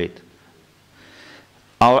Ahlul Bayt.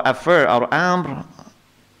 Our affair, our Amr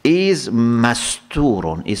is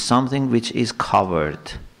masturun, is something which is covered.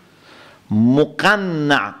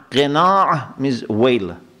 Muqanna', qina' means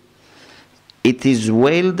veil. It is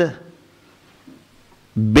veiled.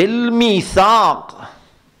 Bil mithaq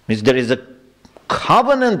means there is a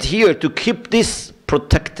covenant here to keep this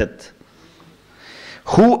protected.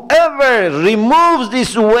 Whoever removes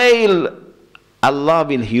this veil, Allah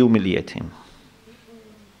will humiliate him.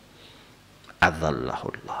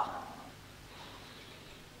 Adallahullah.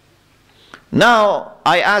 Now,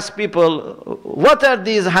 I ask people, what are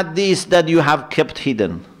these hadiths that you have kept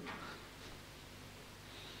hidden?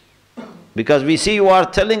 Because we see you are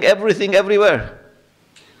telling everything everywhere.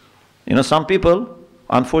 You know, some people,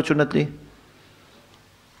 unfortunately,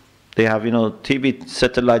 they have, TV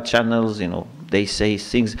satellite channels, they say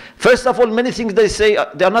things. First of all, many things they say,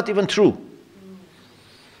 they are not even true.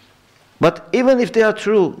 But even if they are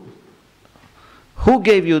true, who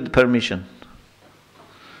gave you the permission?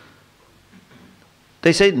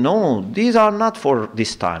 They say, no, these are not for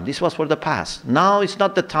this time. This was for the past. Now it's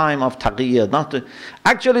not the time of taqiyya.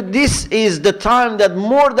 Actually, this is the time that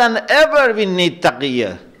more than ever we need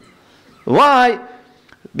taqiyya. Why?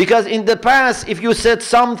 Because in the past, if you said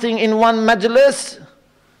something in one majlis,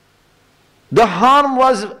 the harm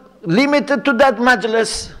was limited to that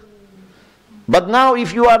majlis. But now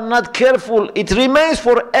if you are not careful, it remains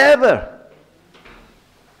forever.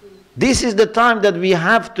 This is the time that we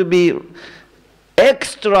have to be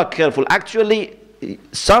extra careful. Actually,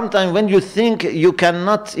 sometimes when you think you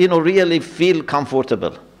cannot, really feel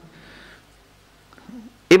comfortable.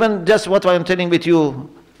 Even just what I am telling with you,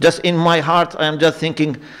 just in my heart, I am just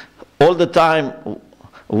thinking all the time,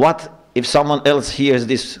 what if someone else hears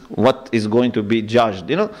this, what is going to be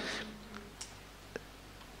judged?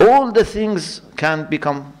 All the things can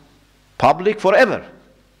become public forever.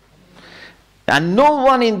 And no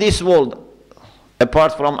one in this world,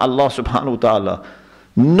 apart from Allah subhanahu wa ta'ala,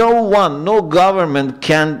 no one, no government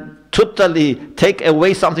can totally take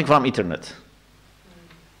away something from internet.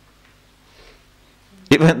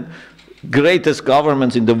 Even greatest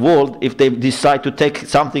governments in the world, if they decide to take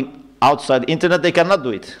something outside internet, they cannot do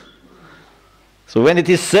it. So when it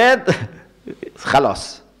is said,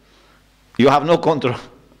 khalas, you have no control.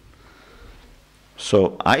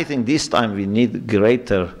 So I think this time we need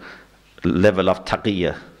greater level of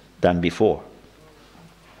taqiyya than before.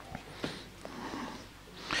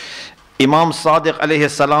 Imam Sadiq alayhi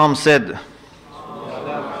salam said,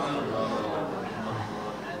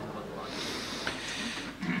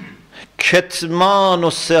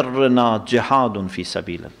 Kitmanu sirrina jihadun fi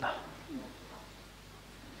sabilillah.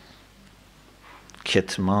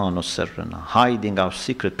 Kitmanu sirrina, hiding our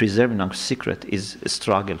secret, preserving our secret is a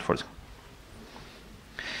struggle for them.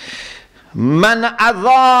 Man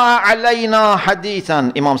adha alayna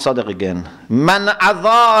hadithan, Imam Sadiq again. Man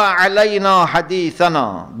adha alayna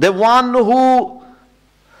hadithana, the one who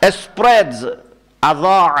spreads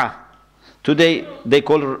adha'a. Today they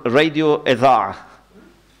call radio adha'a.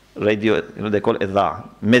 Radio, they call adha'a.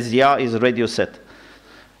 Mezya is radio set.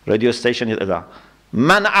 Radio station is adha'a.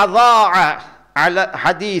 Man adha'a ala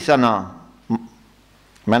hadithana.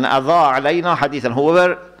 Man adha'a alayna hadithan.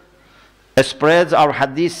 Whoever spreads our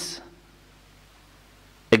hadith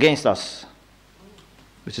against us,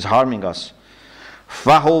 which is harming us,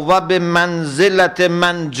 فَهُوَ بِمَنْزِلَةِ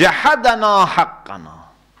مَنْ جَحَدَنَا حَقَّنَا.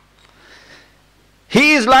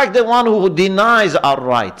 He is like the one who denies our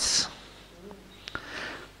rights.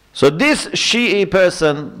 So this Shi'i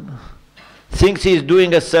person thinks he is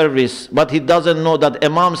doing a service, but he doesn't know that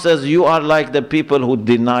Imam says, you are like the people who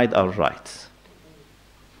denied our rights.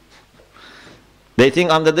 They think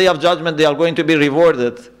on the day of judgment they are going to be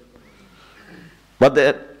rewarded. But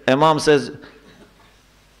the Imam says,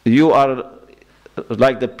 you are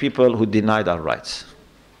like the people who denied our rights.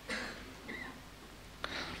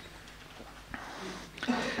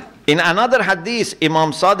 In another hadith,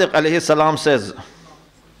 Imam Sadiq alayhi salam says,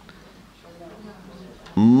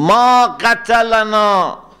 Ma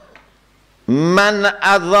qatalana man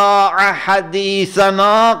adha'a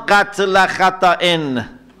hadithana qatla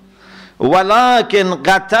khata'in, walakin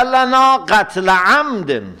qatalana qatla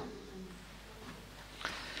amdin.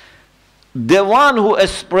 The one who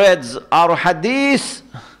spreads our hadith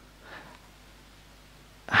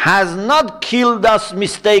has not killed us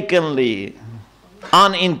mistakenly,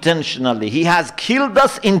 unintentionally. He has killed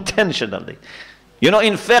us intentionally.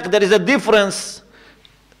 In fact, there is a difference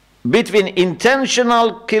between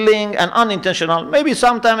intentional killing and unintentional. Maybe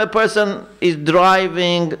sometime a person is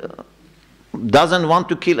driving, doesn't want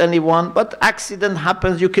to kill anyone, but accident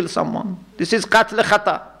happens, you kill someone. This is qatl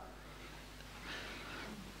khata.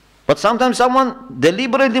 But sometimes someone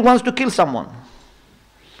deliberately wants to kill someone.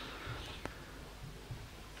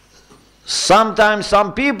 Sometimes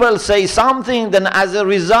some people say something, then as a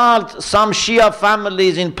result, some Shia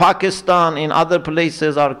families in Pakistan, in other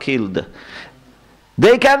places are killed.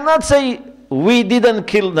 They cannot say, we didn't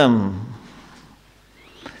kill them.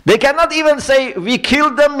 They cannot even say, we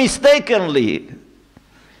killed them mistakenly.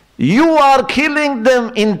 You are killing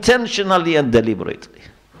them intentionally and deliberately.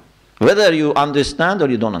 Whether you understand or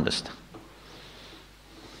you don't understand.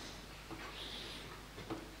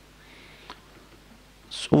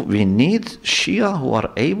 So we need Shia who are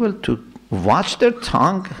able to watch their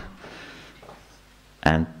tongue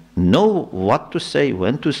and know what to say,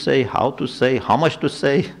 when to say, how much to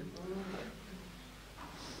say.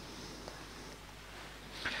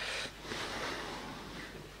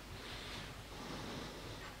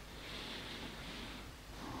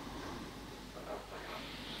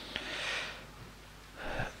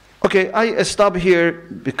 Okay, I stop here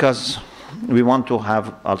because we want to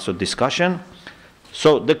have also discussion.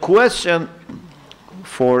 So the question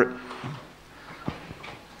for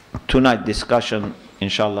tonight discussion,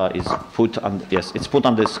 inshallah, is put on, yes, it's put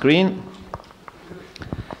on the screen.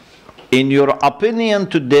 In your opinion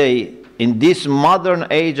today, in this modern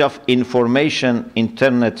age of information,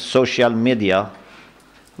 internet, social media,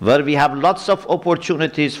 where we have lots of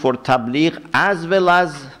opportunities for tabligh as well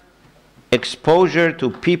as exposure to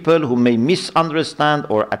people who may misunderstand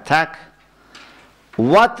or attack,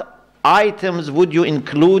 what items would you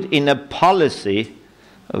include in a policy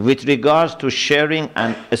with regards to sharing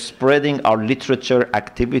and spreading our literature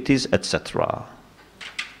activities, etc.?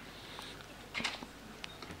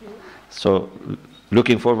 So,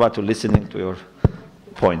 looking forward to listening to your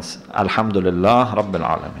points. Alhamdulillah Rabbil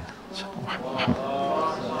Alameen.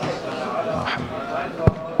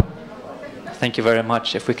 Thank you very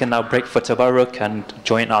much. If we can now break for Tabarruk and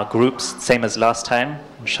join our groups, same as last time.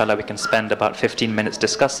 Inshallah, we can spend about 15 minutes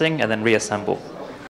discussing and then reassemble.